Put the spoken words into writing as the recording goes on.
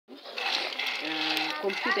Here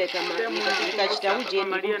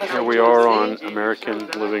we are on American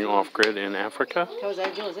Living Off-Grid in Africa,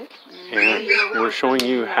 and we're showing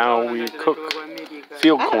you how we cook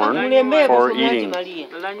field corn for eating.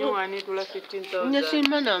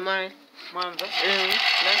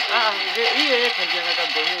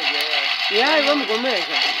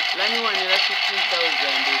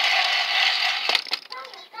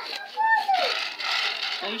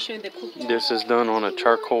 This is done on a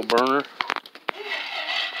charcoal burner.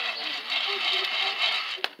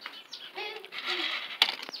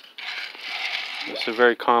 It's a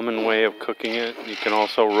very common way of cooking it. You can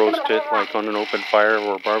also roast it like on an open fire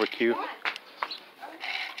or barbecue.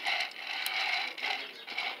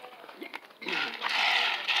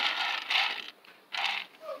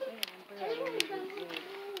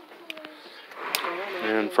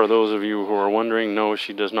 And for those of you who are wondering, no,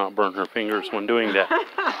 she does not burn her fingers when doing that.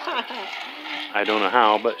 I don't know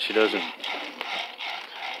how, but she doesn't.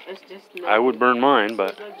 I would burn mine,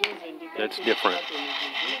 but that's different.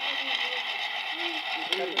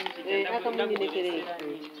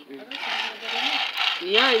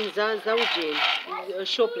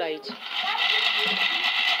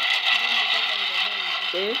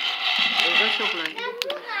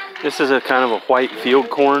 This is a kind of a white field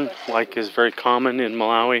corn, like is very common in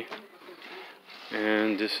Malawi.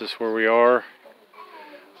 And this is where we are,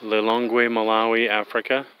 Lilongwe, Malawi,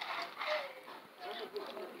 Africa.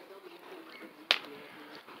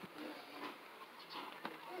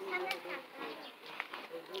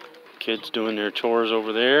 Kids doing their chores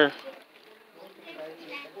over there.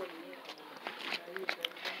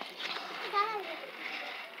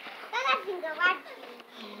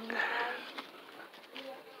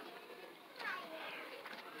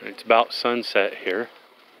 It's about sunset here.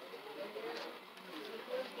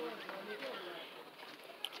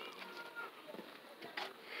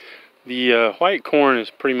 The white corn is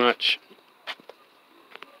pretty much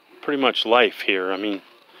life here. I mean,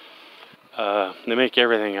 they make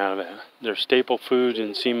everything out of it. Their staple food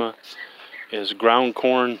in Sima is ground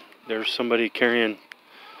corn. There's somebody carrying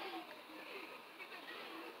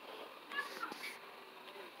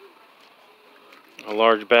a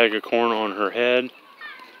large bag of corn on her head,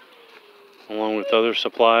 along with other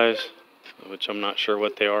supplies, which I'm not sure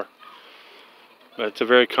what they are. But it's a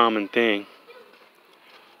very common thing.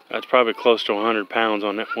 That's probably close to 100 pounds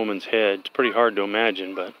on that woman's head. It's pretty hard to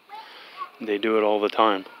imagine, but they do it all the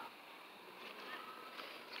time.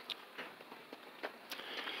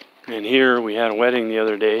 And here we had a wedding the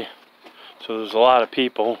other day, so there's a lot of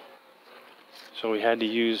people. So we had to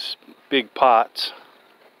use big pots.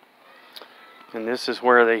 And this is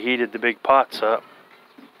where they heated the big pots up.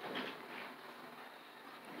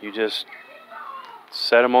 You just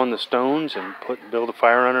set them on the stones and build a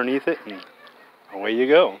fire underneath it, and away you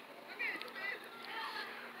go.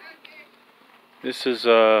 This is,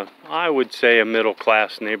 I would say, a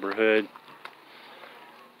middle-class neighborhood.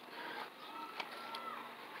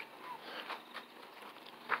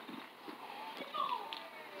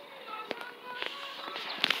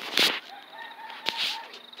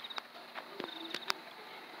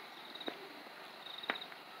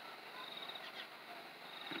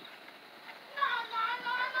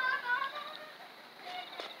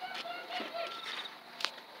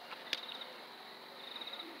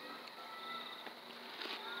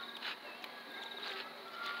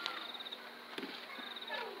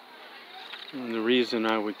 And the reason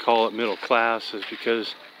I would call it middle class is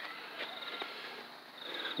because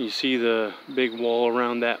you see the big wall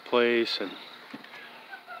around that place and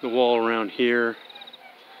the wall around here,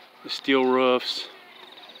 the steel roofs.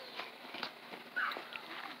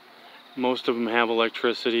 Most of them have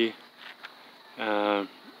electricity, and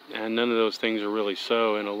none of those things are really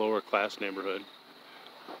so in a lower class neighborhood.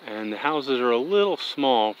 And the houses are a little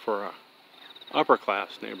small for a upper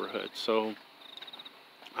class neighborhood, so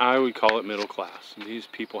I would call it middle class. These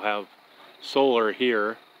people have solar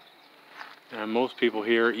here, and most people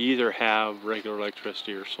here either have regular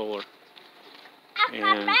electricity or solar.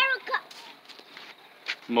 And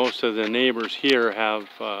most of the neighbors here have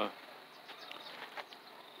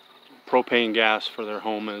propane gas for their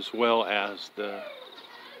home, as well as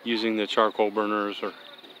using the charcoal burners or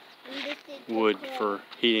wood for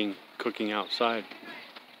heating, cooking outside.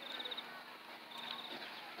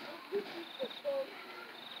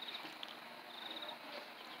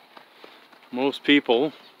 Most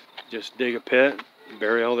people just dig a pit,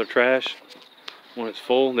 bury all their trash. When it's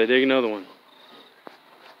full, they dig another one.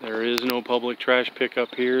 There is no public trash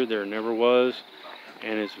pickup here. There never was,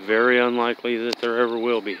 and it's very unlikely that there ever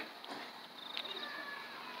will be.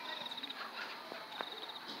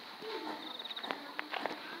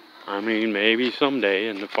 I mean, maybe someday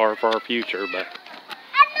in the far, far future, but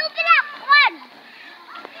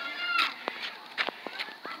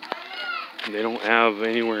they don't have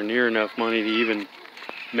anywhere near enough money to even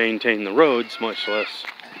maintain the roads, much less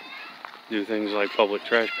do things like public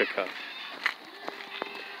trash pickup.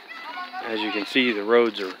 As you can see, the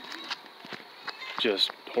roads are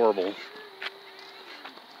just horrible.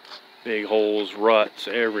 Big holes, ruts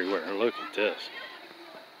everywhere. Look at this.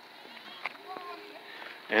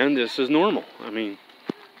 And this is normal. I mean,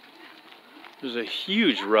 there's a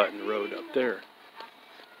huge rut in the road up there.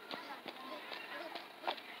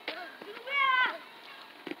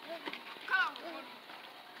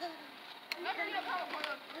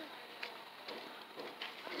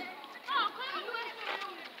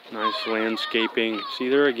 Nice landscaping. See,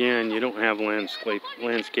 there again, you don't have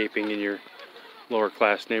landscaping in your lower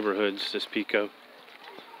class neighborhoods to speak of.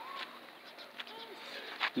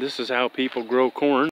 This is how people grow corn.